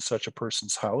such and such a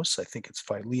person's house, I think it's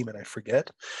Philemon, I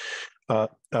forget. But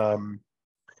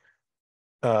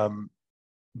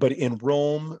in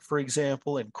Rome, for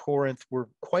example, in Corinth, we're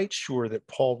quite sure that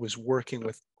Paul was working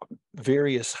with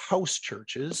various house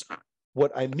churches.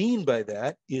 What I mean by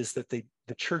that is that the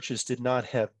churches did not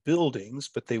have buildings,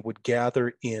 but they would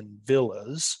gather in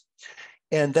villas.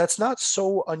 And that's not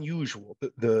so unusual.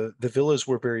 The villas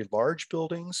were very large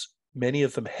buildings. Many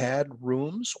of them had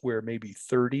rooms where maybe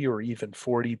 30 or even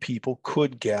 40 people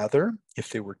could gather if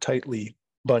they were tightly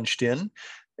bunched in.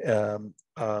 And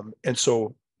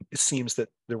so it seems that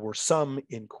there were some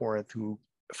in Corinth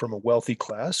from a wealthy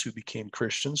class who became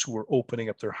Christians, who were opening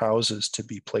up their houses to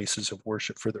be places of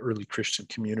worship for the early Christian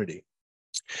community.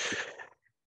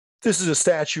 This is a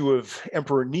statue of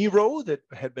Emperor Nero that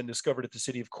had been discovered at the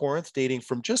city of Corinth, dating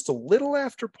from just a little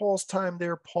after Paul's time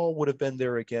there. Paul would have been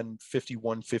there again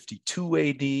 51,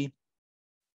 52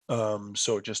 AD.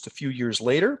 So just a few years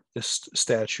later, this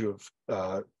statue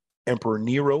of Emperor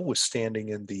Nero was standing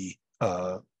in the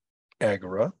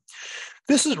Agora.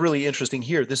 This is really interesting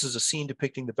here. This is a scene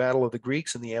depicting the Battle of the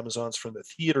Greeks and the Amazons from the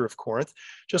theater of Corinth.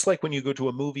 Just like when you go to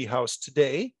a movie house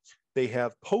today, they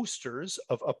have posters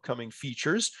of upcoming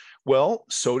features. Well,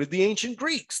 so did the ancient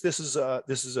Greeks. This is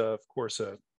of course,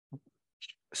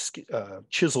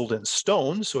 chiseled in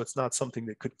stone, so it's not something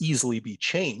that could easily be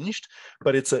changed.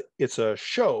 But it's a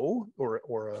show,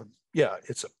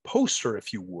 it's a poster,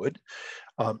 if you would,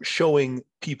 showing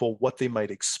people what they might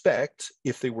expect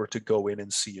if they were to go in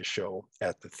and see a show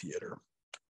at the theater.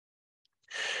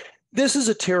 This is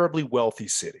a terribly wealthy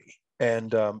city.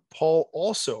 And Paul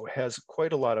also has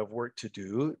quite a lot of work to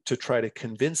do to try to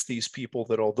convince these people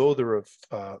that although they're of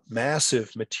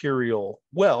massive material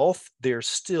wealth, they're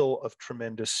still of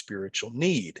tremendous spiritual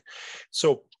need.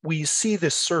 So we see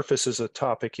this surface as a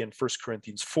topic in 1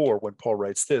 Corinthians 4 when Paul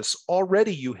writes this: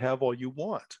 already you have all you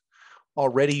want.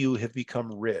 Already you have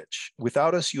become rich.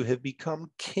 Without us, you have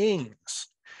become kings.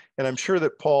 And I'm sure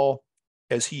that Paul,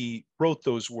 as he wrote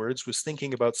those words, was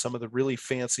thinking about some of the really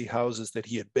fancy houses that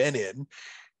he had been in.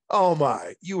 Oh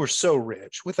my, you were so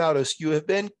rich. Without us, you have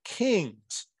been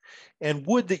kings. And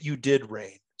would that you did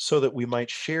reign, so that we might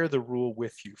share the rule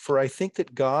with you. For I think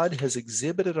that God has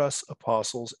exhibited us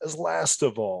apostles as last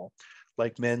of all,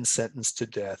 like men sentenced to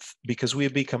death, because we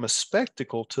have become a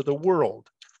spectacle to the world.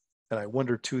 And I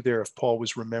wonder too there if Paul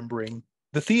was remembering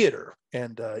the theater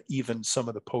and even some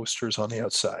of the posters on the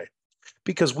outside.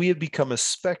 Because we have become a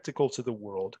spectacle to the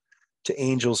world, to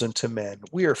angels and to men.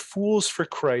 We are fools for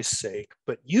Christ's sake,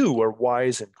 but you are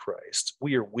wise in Christ.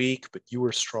 We are weak, but you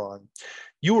are strong.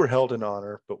 You are held in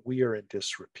honor, but we are in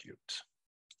disrepute.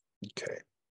 Okay.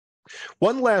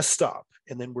 One last stop,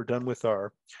 and then we're done with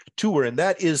our tour, and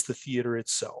that is the theater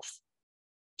itself.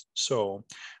 So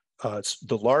it's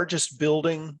the largest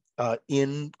building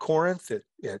in Corinth.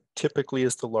 It typically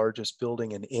is the largest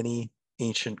building in any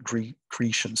ancient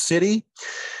Grecian city.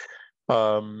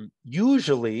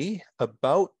 Usually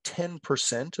about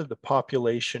 10% of the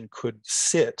population could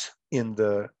sit in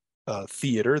the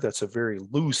theater. That's a very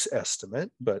loose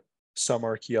estimate, but some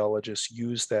archaeologists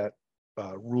use that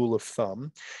rule of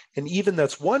thumb. And even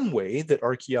that's one way that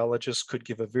archaeologists could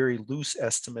give a very loose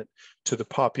estimate to the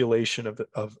population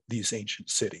of these ancient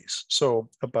cities. So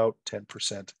about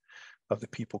 10% of the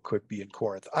people could be in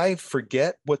Corinth. I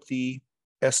forget what the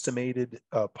estimated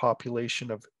population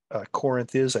of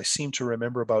Corinth is. I seem to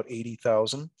remember about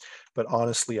 80,000, but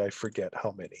honestly, I forget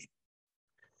how many.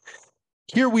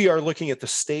 Here we are looking at the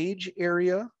stage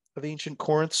area of ancient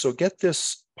Corinth. So get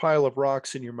this pile of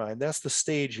rocks in your mind. That's the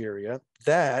stage area.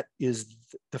 That is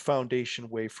the foundation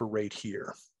way for right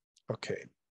here. Okay.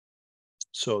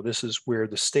 So this is where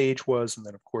the stage was. And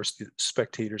then, of course, the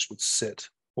spectators would sit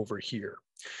over here.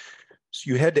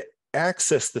 So you had to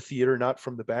access the theater, not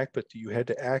from the back, but you had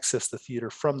to access the theater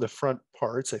from the front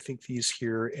parts. I think these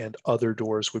here and other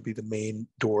doors would be the main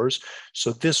doors.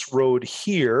 So this road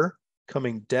here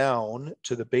coming down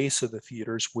to the base of the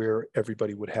theaters where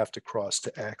everybody would have to cross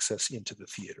to access into the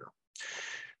theater.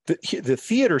 The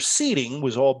theater seating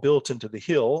was all built into the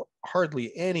hill.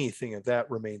 Hardly anything of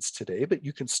that remains today, but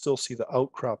you can still see the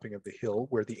outcropping of the hill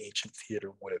where the ancient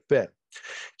theater would have been.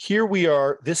 Here we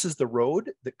are. This is the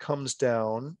road that comes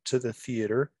down to the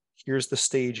theater. Here's the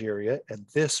stage area, and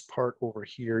this part over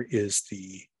here is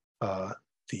the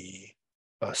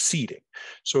seating.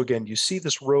 So again, you see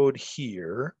this road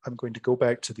here. I'm going to go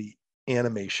back to the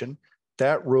animation.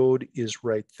 That road is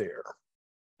right there.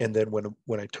 And then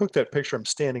when I took that picture, I'm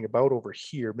standing about over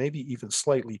here, maybe even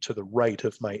slightly to the right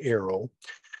of my arrow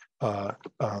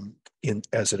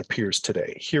as it appears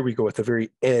today. Here we go at the very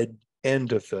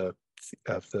end of the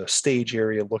stage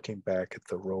area, looking back at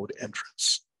the road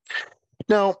entrance.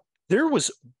 Now, there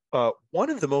was one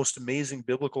of the most amazing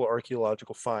biblical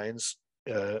archaeological finds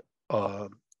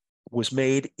was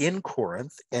made in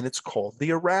Corinth, and it's called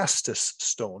the Erastus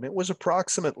stone. It was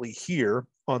approximately here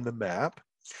on the map,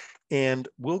 and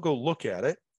we'll go look at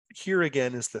it. Here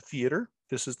again is the theater.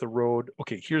 This is the road.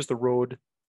 Okay, here's the road.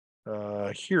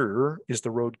 Here is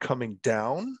the road coming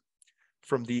down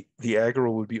from the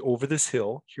agora would be over this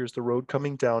hill. Here's the road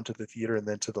coming down to the theater, and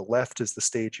then to the left is the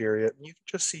stage area. And you can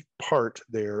just see part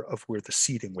there of where the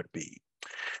seating would be.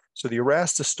 So the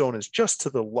Erastus stone is just to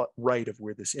the right of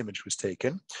where this image was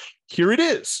taken. Here it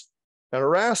is, an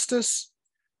Erastus,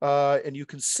 and you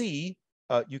can see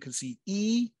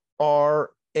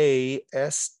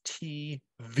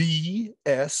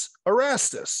ERASTVS,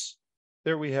 Erastus.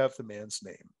 There we have the man's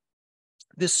name.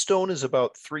 This stone is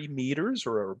about 3 meters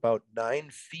or about 9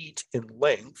 feet in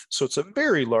length. So it's a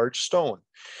very large stone.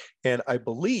 And I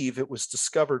believe it was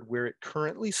discovered where it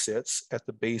currently sits at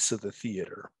the base of the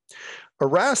theater.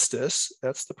 Erastus,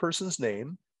 that's the person's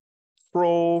name,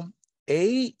 for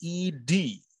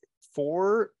AED,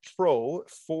 for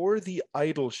the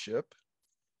idolship,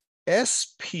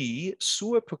 SP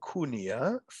sua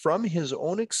pecunia, from his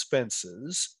own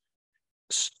expenses,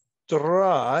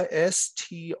 Stravit,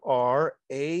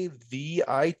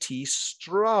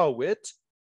 Strawit,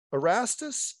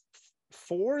 Erastus,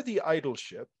 for the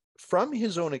idolship, from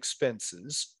his own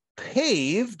expenses,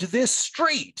 paved this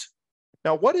street.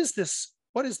 Now, what is this?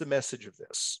 What is the message of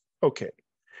this? Okay.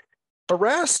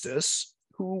 Erastus,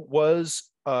 who was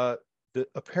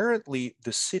apparently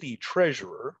the city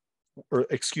treasurer, or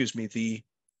excuse me, the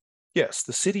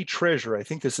city treasurer. I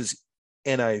think this is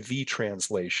NIV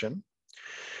translation.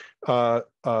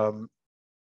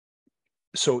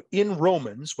 So in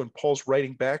Romans, when Paul's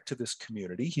writing back to this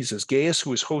community, he says, Gaius,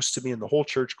 who is host to me and the whole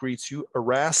church, greets you.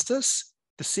 Erastus,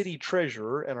 the city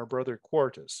treasurer, and our brother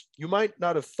Quartus. You might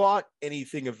not have thought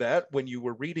anything of that when you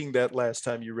were reading that last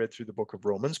time you read through the book of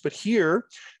Romans, but here,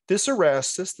 this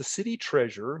Erastus, the city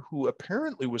treasurer, who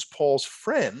apparently was Paul's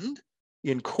friend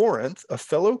in Corinth, a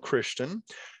fellow Christian,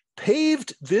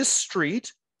 paved this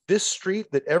street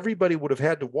that everybody would have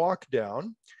had to walk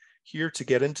down here to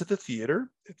get into the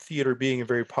theater. Theater being a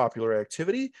very popular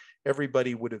activity,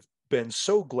 everybody would have been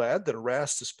so glad that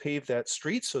Erastus paved that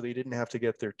street so they didn't have to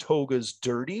get their togas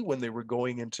dirty when they were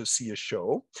going in to see a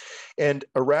show. And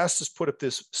Erastus put up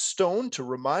this stone to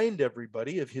remind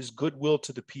everybody of his goodwill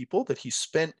to the people, that he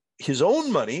spent his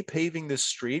own money paving this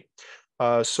street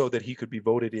so that he could be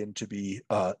voted in to be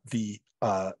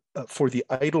for the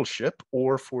idolship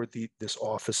or for this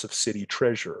office of city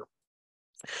treasurer.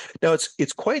 Now,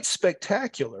 it's quite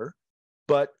spectacular,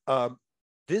 but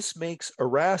this makes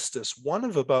Erastus one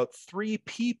of about 3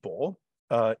 people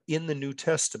in the New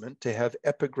Testament to have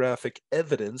epigraphic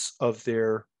evidence of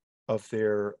their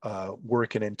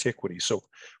work in antiquity. So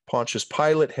Pontius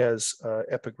Pilate has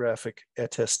epigraphic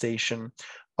attestation.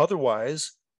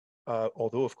 Otherwise,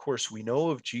 although of course we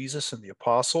know of Jesus and the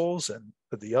apostles and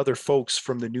the other folks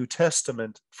from the New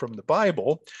Testament from the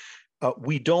Bible,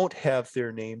 we don't have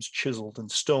their names chiseled in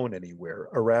stone anywhere.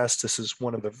 Erastus is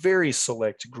one of a very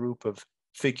select group of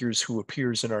figures who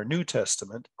appears in our New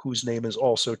Testament, whose name is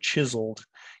also chiseled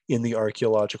in the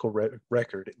archaeological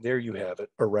record. There you have it,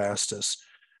 Erastus,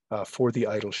 for the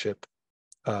idolship,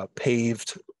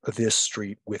 paved this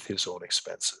street with his own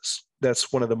expenses.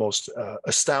 That's one of the most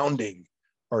astounding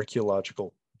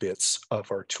archaeological bits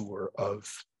of our tour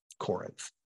of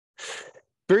Corinth.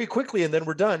 Very quickly, and then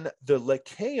we're done. The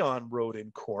Lycaon road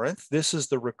in Corinth. This is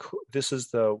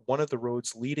the one of the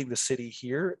roads leading the city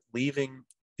here, leaving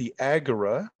the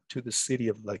Agora to the city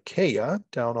of Lycaea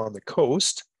down on the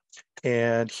coast.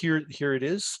 And here it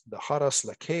is, the Haras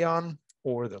Lycaon,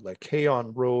 or the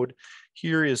Lycaon road.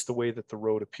 Here is the way that the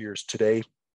road appears today.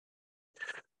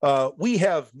 We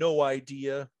have no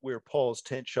idea where Paul's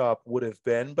tent shop would have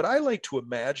been, but I like to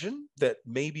imagine that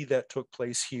maybe that took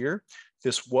place here.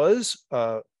 This was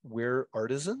where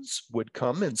artisans would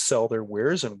come and sell their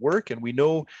wares and work. And we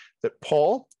know that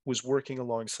Paul was working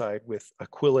alongside with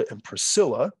Aquila and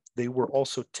Priscilla. They were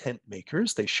also tent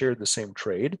makers. They shared the same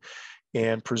trade.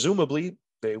 And presumably,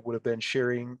 they would have been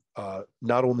sharing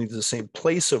not only the same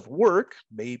place of work,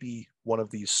 maybe one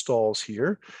of these stalls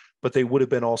here, but they would have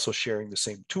been also sharing the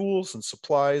same tools and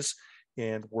supplies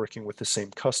and working with the same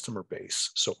customer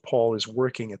base. So Paul is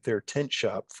working at their tent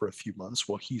shop for a few months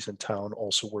while he's in town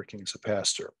also working as a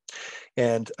pastor.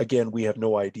 And again, we have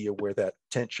no idea where that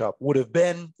tent shop would have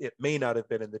been. It may not have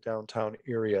been in the downtown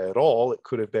area at all. It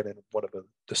could have been in one of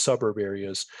the suburb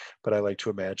areas, but I like to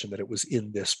imagine that it was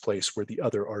in this place where the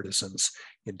other artisans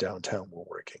in downtown were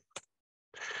working.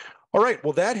 All right,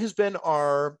 well, that has been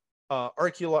our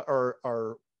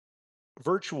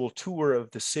virtual tour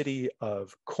of the city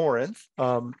of Corinth.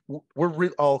 I'll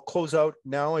close out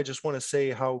now. I just want to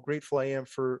say how grateful I am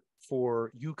for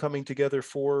you coming together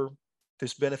for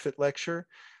this benefit lecture.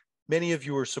 Many of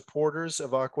you are supporters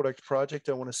of Aqueduct Project.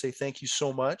 I want to say thank you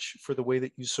so much for the way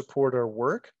that you support our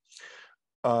work.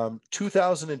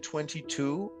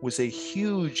 2022 was a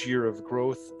huge year of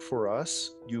growth for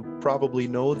us. You probably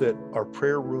know that our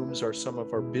prayer rooms are some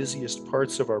of our busiest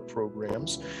parts of our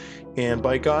programs. And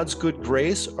by God's good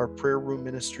grace, our prayer room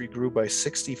ministry grew by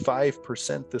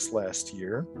 65% this last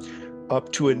year,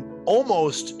 up to an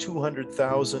almost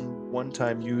 200,000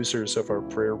 one-time users of our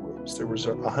prayer rooms. There was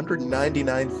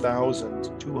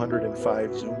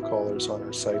 199,205 Zoom callers on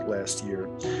our site last year.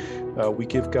 We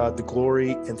give God the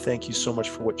glory and thank you so much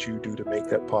for what you do to make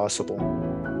that possible.